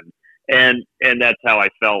trend. And that's how I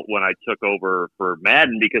felt when I took over for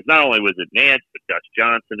Madden, because not only was it Nance, but Dutch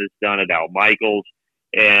Johnson has done it, Al Michaels.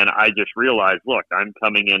 And I just realized, look, I'm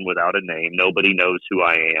coming in without a name. Nobody knows who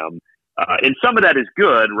I am. And some of that is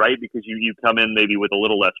good, right? Because you come in maybe with a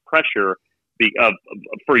little less pressure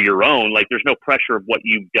for your own. Like, there's no pressure of what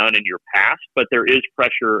you've done in your past, but there is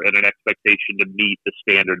pressure and an expectation to meet the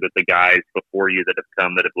standard that the guys before you that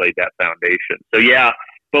have laid that foundation. So yeah,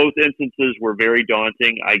 both instances were very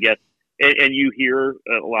daunting, I guess. And you hear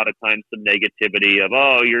a lot of times some negativity of,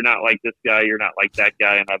 oh, you're not like this guy, you're not like that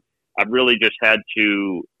guy. And I've really just had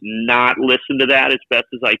to not listen to that as best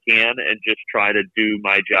as I can and just try to do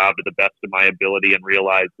my job to the best of my ability and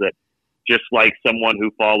realize that just like someone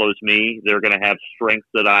who follows me, they're going to have strengths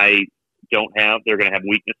that I don't have. They're going to have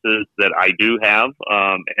weaknesses that I do have,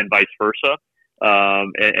 and vice versa.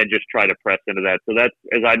 And just try to press into that. So that's,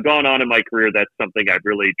 as I've gone on in my career, that's something I've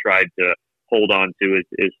really tried to hold on to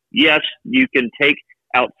is yes, you can take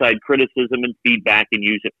outside criticism and feedback and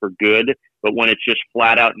use it for good, but when it's just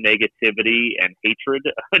flat out negativity and hatred,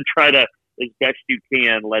 try to, as best you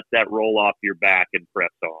can, let that roll off your back and press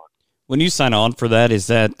on. When you sign on for that, is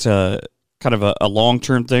that kind of a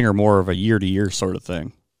long-term thing or more of a year-to-year sort of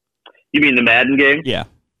thing? You mean the Madden game? Yeah.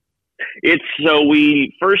 It's so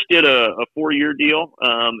we first did a 4-year deal,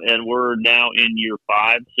 and we're now in year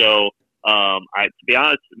 5. So, to be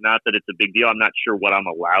honest, not that it's a big deal. I'm not sure what I'm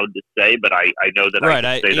allowed to say, but I know that right.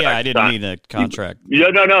 I can say that I didn't mean a contract. No.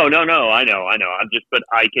 I know. But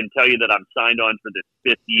I can tell you that I'm signed on for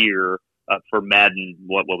this 5th year for Madden.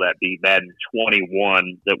 What will that be? Madden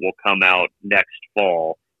 21 that will come out next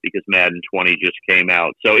fall because Madden 20 just came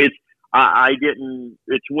out. So I didn't.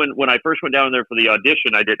 It's when I first went down there for the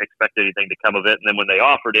audition, I didn't expect anything to come of it, and then when they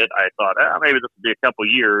offered it, I thought, maybe this will be a couple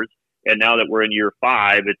years. And now that we're in year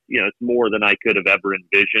 5, it's more than I could have ever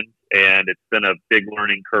envisioned, and it's been a big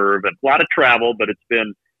learning curve and a lot of travel, but it's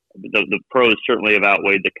been the pros certainly have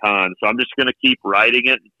outweighed the cons. So I'm just going to keep riding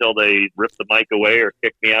it until they rip the mic away or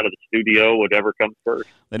kick me out of the studio, whatever comes first.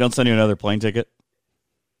 They don't send you another plane ticket?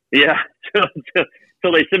 Yeah.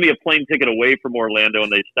 So they send me a plane ticket away from Orlando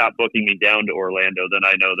and they stop booking me down to Orlando, then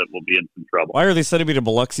I know that we'll be in some trouble. Why are they sending me to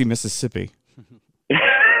Biloxi, Mississippi?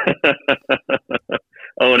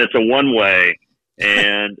 Oh, and it's a one-way,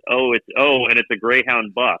 and it's a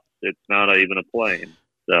Greyhound bus. It's not even a plane.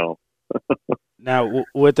 So now,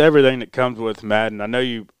 with everything that comes with Madden,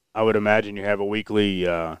 I would imagine you have a weekly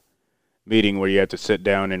meeting where you have to sit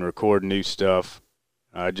down and record new stuff,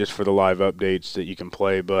 just for the live updates that you can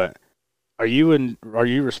play. But are you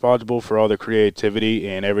responsible for all the creativity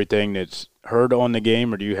and everything that's heard on the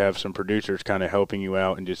game, or do you have some producers kind of helping you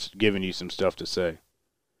out and just giving you some stuff to say?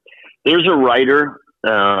 There's a writer.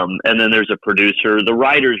 And then there's a producer. The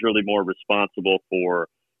writer is really more responsible for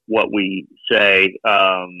what we say.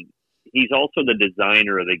 He's also the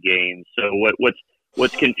designer of the game. So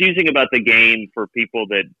what's confusing about the game for people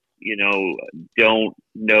that don't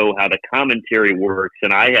know how the commentary works,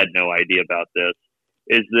 and I had no idea about this,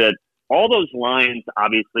 is that all those lines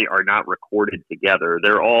obviously are not recorded together.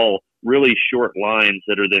 They're all really short lines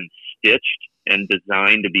that are then stitched and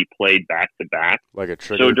designed to be played back to back. Like a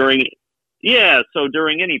trigger. So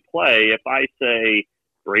during any play, if I say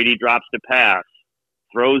Brady drops to pass,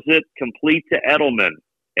 throws it complete to Edelman,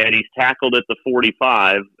 and he's tackled at the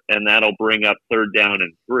 45, and that'll bring up 3rd down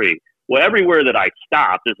and 3. Well, everywhere that I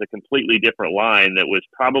stopped is a completely different line that was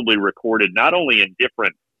probably recorded not only in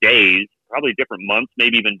different days, probably different months,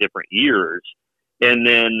 maybe even different years. And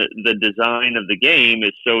then the design of the game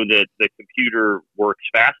is so that the computer works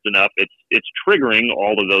fast enough. It's triggering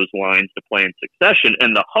all of those lines to play in succession.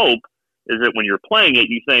 And the hope is that when you're playing it,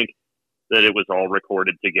 you think that it was all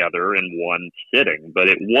recorded together in one sitting, but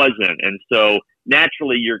it wasn't. And so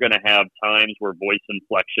naturally you're going to have times where voice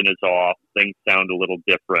inflection is off, things sound a little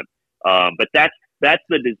different. But that's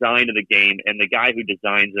the design of the game, and the guy who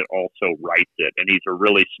designs it also writes it, and he's a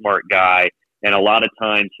really smart guy. And a lot of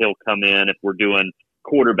times he'll come in if we're doing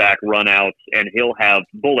quarterback runouts, and he'll have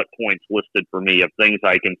bullet points listed for me of things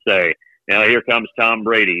I can say. Now, here comes Tom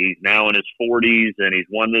Brady. He's now in his 40s, and he's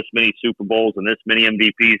won this many Super Bowls and this many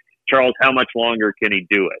MVPs. Charles, how much longer can he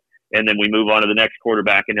do it? And then we move on to the next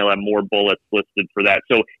quarterback, and he'll have more bullets listed for that.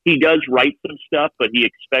 So he does write some stuff, but he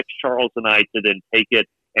expects Charles and I to then take it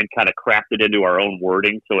and kind of craft it into our own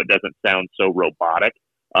wording so it doesn't sound so robotic.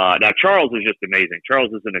 Now, Charles is just amazing.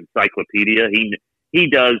 Charles is an encyclopedia. He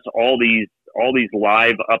does all these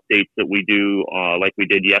live updates that we do, like we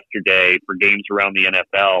did yesterday for games around the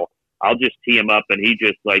NFL. I'll just tee him up, and he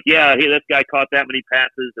just this guy caught that many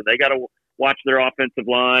passes, and they got to watch their offensive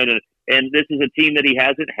line. And this is a team that he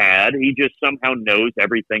hasn't had. He just somehow knows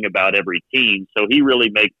everything about every team. So he really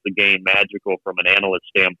makes the game magical from an analyst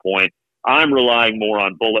standpoint. I'm relying more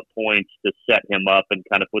on bullet points to set him up and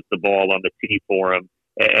kind of put the ball on the tee for him,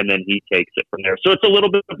 and then he takes it from there. So it's a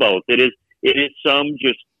little bit of both. It is some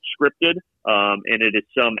just scripted, and it is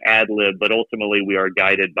some ad-lib, but ultimately we are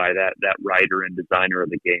guided by that writer and designer of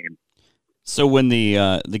the game. So when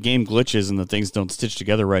the game glitches and the things don't stitch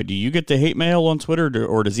together right, do you get the hate mail on Twitter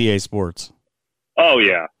or does EA Sports? Oh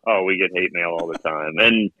yeah, we get hate mail all the time,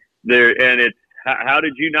 and it's how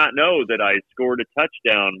did you not know that I scored a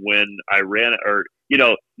touchdown when I ran? Or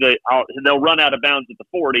they'll run out of bounds at the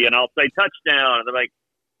 40, and I'll say touchdown, and they're like,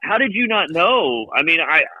 how did you not know? I mean,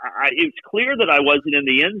 it's clear that I wasn't in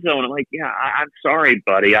the end zone. I'm like, yeah, I'm sorry,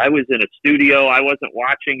 buddy. I was in a studio. I wasn't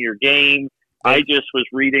watching your game. I was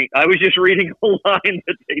just reading a line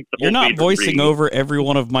that they told You're not me to voicing read. over every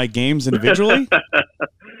one of my games individually?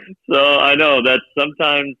 So I know that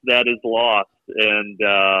sometimes that is lost. And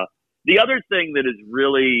the other thing that is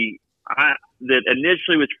really that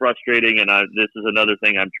initially was frustrating, and this is another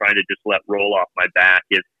thing I'm trying to just let roll off my back,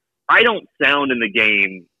 is I don't sound in the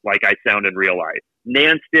game like I sound in real life.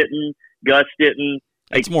 Nance didn't, Gus didn't.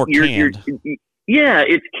 It's more canned. Yeah,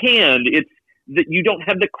 it's canned. It's that you don't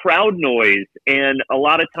have the crowd noise, and a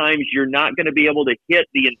lot of times you're not going to be able to hit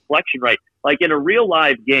the inflection right. Like in a real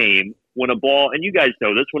live game, when a ball, and you guys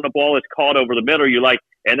know this, when a ball is caught over the middle, you're like,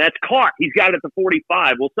 and that's caught. He's got it at the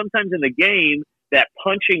 45. Well, sometimes in the game, that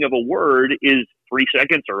punching of a word is 3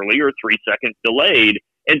 seconds early or 3 seconds delayed.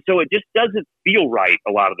 And so it just doesn't feel right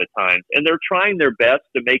a lot of the times. And they're trying their best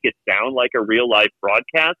to make it sound like a real life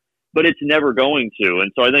broadcast, but it's never going to.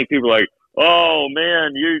 And so I think people are like, oh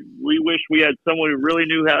man, we wish we had someone who really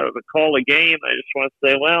knew how to call a game. I just want to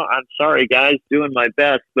say, well, I'm sorry guys, doing my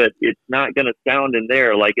best, but it's not going to sound in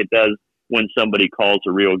there like it does when somebody calls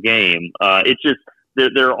a real game. It's just,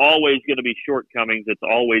 there are always going to be shortcomings. It's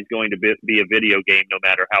always going to be a video game, no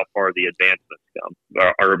matter how far the advancements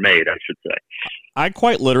are made, I should say. I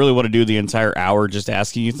quite literally want to do the entire hour just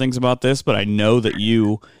asking you things about this, but I know that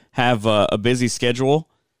you have a busy schedule.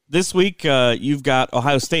 This week, you've got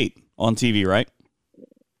Ohio State on TV, right?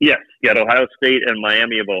 Yes, got Ohio State and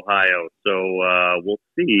Miami of Ohio. So we'll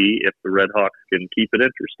see if the Red Hawks can keep it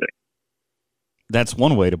interesting. That's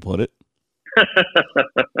one way to put it.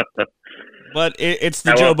 But it's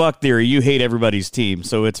the Joe Buck theory. You hate everybody's team,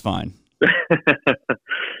 so it's fine.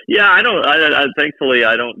 Yeah, I don't. Thankfully,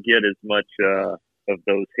 I don't get as much of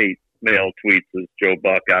those hate mail tweets as Joe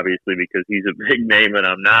Buck, obviously, because he's a big name and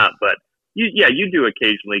I'm not. But you do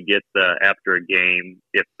occasionally get after a game,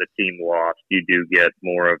 if the team lost, you do get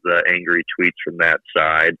more of the angry tweets from that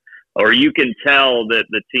side. Or you can tell that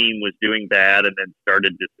the team was doing bad and then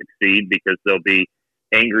started to succeed, because there'll be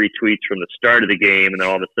angry tweets from the start of the game, and then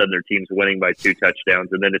all of a sudden their team's winning by 2 touchdowns,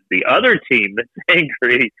 and then it's the other team that's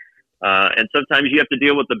angry. And sometimes you have to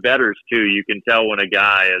deal with the bettors too. You can tell when a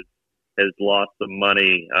guy has lost some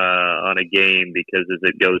money on a game, because as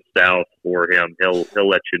it goes south for him, he'll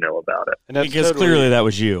let you know about it. And that's because clearly that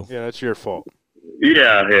was you. Yeah, that's your fault.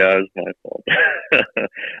 Yeah, it was my fault.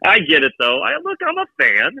 I get it though. I'm a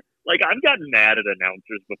fan. Like, I've gotten mad at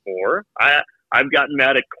announcers before. I've gotten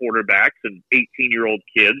mad at quarterbacks and 18-year-old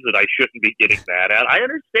kids that I shouldn't be getting mad at. I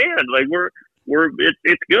understand. Like,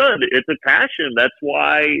 it's good. It's a passion. That's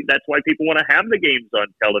why people want to have the games on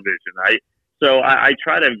television. So I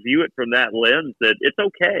try to view it from that lens, that it's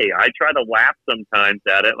okay. I try to laugh sometimes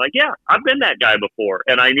at it. Like, yeah, I've been that guy before,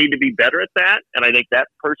 and I need to be better at that. And I think that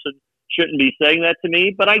person shouldn't be saying that to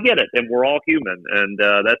me, but I get it, and we're all human, and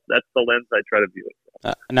that's the lens I try to view it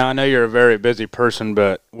from. Now, I know you're a very busy person,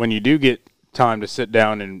 but when you do get time to sit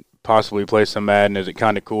down and possibly play some Madden, is it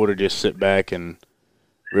kind of cool to just sit back and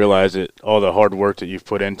realize that all the hard work that you've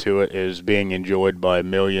put into it is being enjoyed by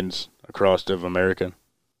millions across of America?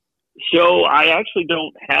 So I actually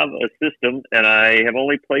don't have a system, and I have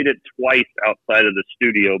only played it twice outside of the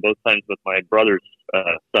studio, both times with my brother's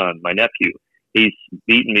son, my nephew. He's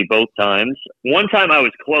beaten me both times. One time I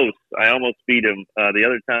was close. I almost beat him. The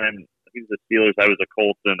other time, he was the Steelers, I was a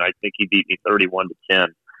Colts, and I think he beat me 31-10.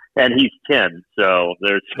 And he's 10, so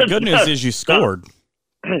there's... The good news is you scored.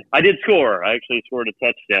 I did score. I actually scored a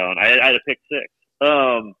touchdown. I had a pick 6.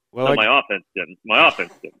 My offense didn't. My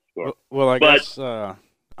offense didn't score. Well, I guess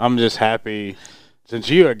I'm just happy, since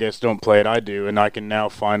you, I guess, don't play it, I do, and I can now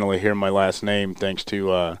finally hear my last name thanks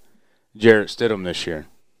to Jarrett Stidham this year.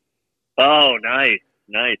 Oh, nice.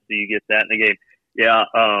 So you get that in the game. Yeah,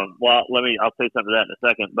 well, I'll say something to that in a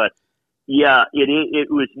second. But, yeah,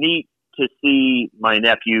 it was neat to see my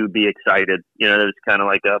nephew be excited. You know, it was kind of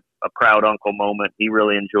like a proud uncle moment. He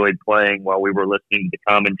really enjoyed playing while we were listening to the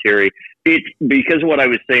commentary. It's because of what I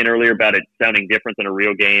was saying earlier about it sounding different than a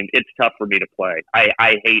real game. It's tough for me to play.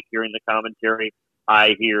 I hate hearing the commentary.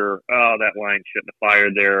 I hear, oh, that line shouldn't have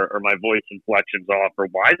fired there, or my voice inflection's off, or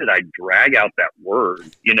why did I drag out that word?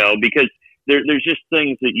 You know, because there's just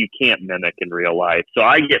things that you can't mimic in real life. So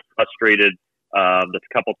I get frustrated the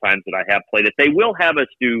couple times that I have played it. They will have us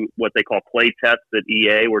do what they call play tests at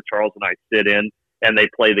EA, where Charles and I sit in and they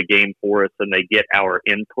play the game for us, and they get our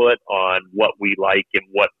input on what we like and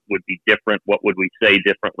what would be different, what would we say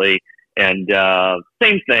differently. And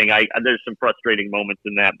same thing. There's some frustrating moments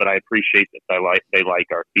in that, but I appreciate that they like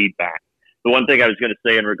our feedback. the one thing I was going to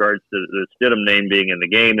say in regards to the Stidham name being in the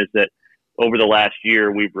game is that over the last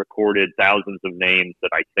year, we've recorded thousands of names that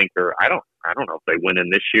I think are, I don't know if they went in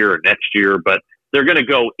this year or next year, but they're going to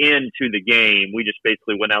go into the game. We just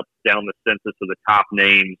basically went out down the census of the top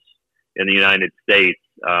names in the United States.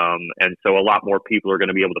 And so a lot more people are going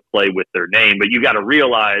to be able to play with their name, but you got to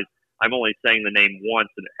realize I'm only saying the name once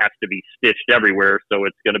and it has to be stitched everywhere. So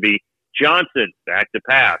it's going to be Johnson back to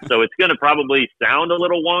pass. So it's going to probably sound a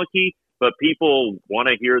little wonky, but people want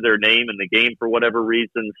to hear their name in the game for whatever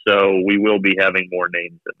reason. So we will be having more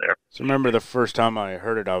names in there. So remember the first time I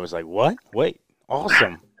heard it, I was like, what? Wait,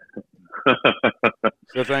 awesome.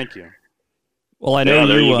 So thank you. Well, I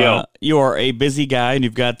know you are a busy guy, and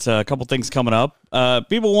you've got a couple things coming up.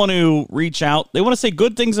 People want to reach out. They want to say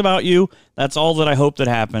good things about you. That's all that I hope that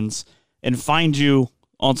happens. And find you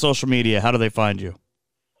on social media. How do they find you?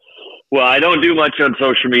 Well, I don't do much on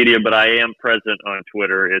social media, but I am present on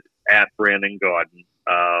Twitter. It's at Brandon Gaudin.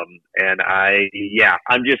 And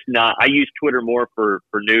I'm just not, I use Twitter more for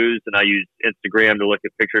news, and I use Instagram to look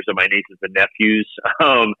at pictures of my nieces and nephews.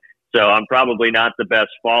 So I'm probably not the best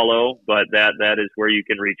follow, but that is where you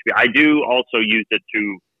can reach me. I do also use it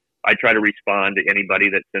I try to respond to anybody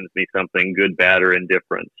that sends me something good, bad, or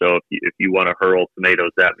indifferent. So if you want to hurl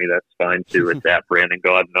tomatoes at me, that's fine too. It's at Brandon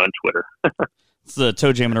Gaudin on Twitter. It's the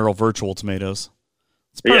Toe Jam and Earl virtual tomatoes.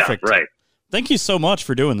 It's perfect. Yeah, right. Thank you so much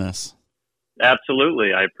for doing this.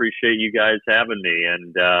 Absolutely. I appreciate you guys having me,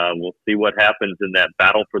 and we'll see what happens in that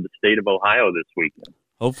battle for the state of Ohio this weekend.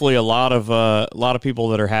 Hopefully a lot of people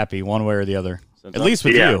that are happy one way or the other. At least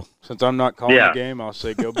with you. Since I'm not calling the game, I'll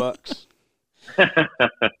say go Bucks.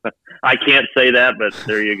 I can't say that, but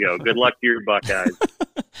there you go. Good luck to your Buckeyes.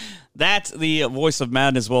 That's the voice of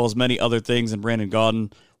Madden, as well as many other things, and Brandon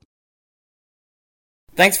Gaudin.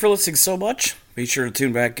 Thanks for listening so much. Be sure to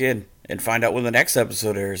tune back in and find out when the next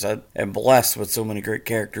episode airs. I am blessed with so many great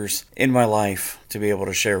characters in my life to be able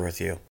to share with you.